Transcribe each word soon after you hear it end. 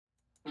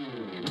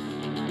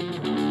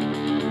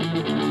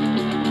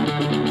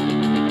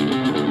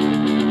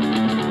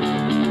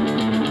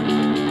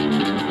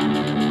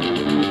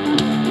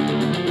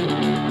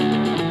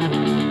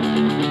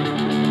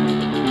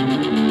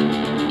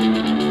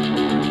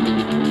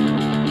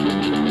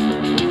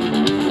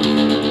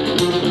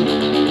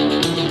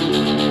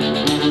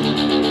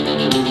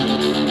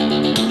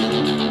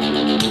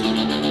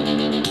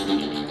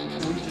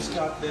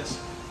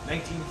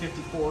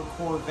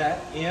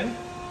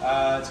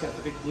got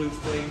the big blue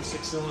flame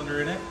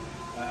 6-cylinder in it.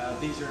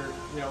 These are,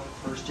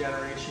 first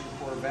generation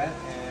Corvette,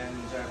 and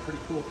pretty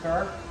cool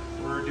car.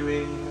 We're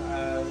doing,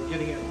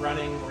 getting it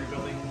running,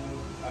 rebuilding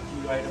a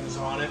few items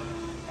on it,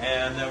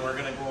 and then we're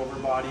going to go over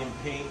body and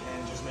paint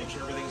and just make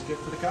sure everything's good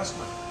for the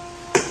customer.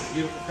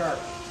 Beautiful car.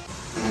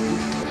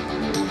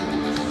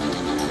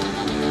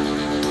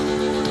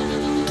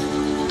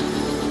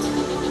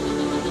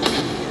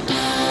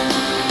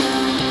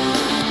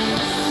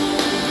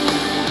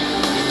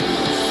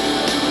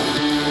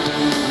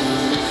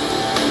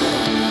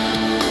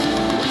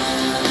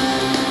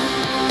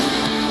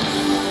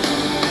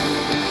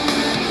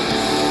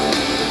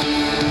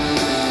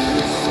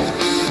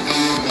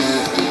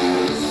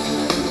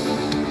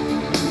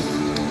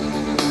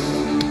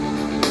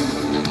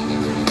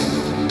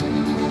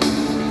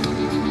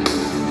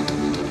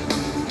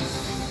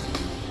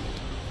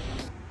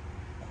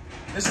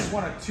 This is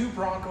one of two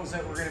Broncos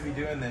that we're going to be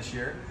doing this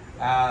year.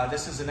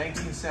 This is a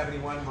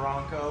 1971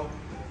 Bronco.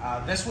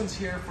 This one's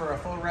here for a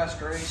full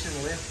restoration,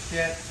 lift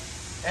kit,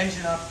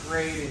 engine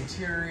upgrade,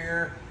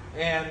 interior,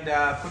 and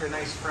put a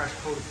nice fresh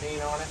coat of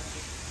paint on it.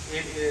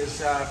 It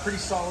is a pretty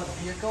solid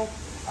vehicle.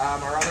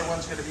 Our other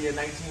one's going to be a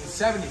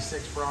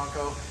 1976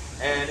 Bronco,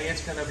 and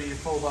it's going to be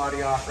full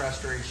body off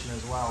restoration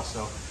as well.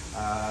 So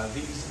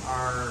these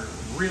are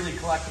really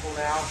collectible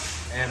now,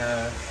 and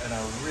a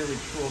really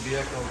cool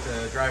vehicle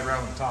to drive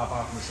around with the top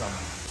off in the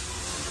summer.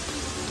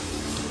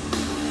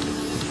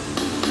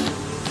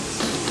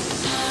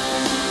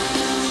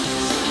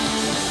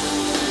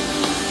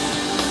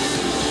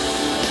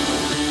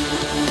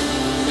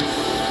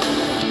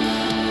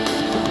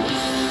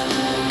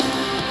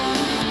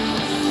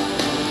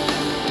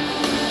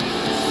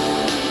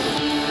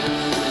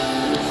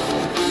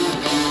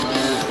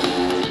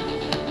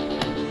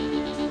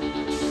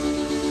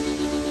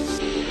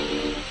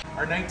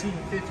 Our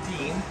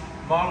 1915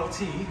 Model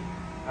T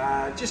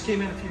just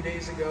came in a few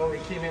days ago.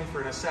 It came in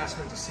for an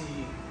assessment to see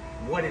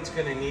what it's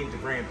going to need to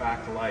bring it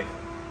back to life.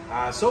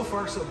 So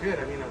far, so good.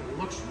 I mean, it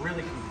looks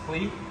really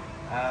complete.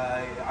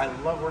 I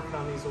love working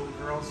on these old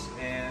girls,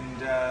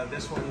 and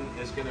this one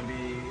is going to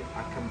be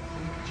a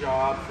complete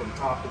job from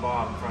top to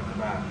bottom, front to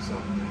back.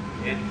 So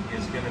it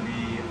is going to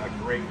be a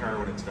great car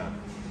when it's done.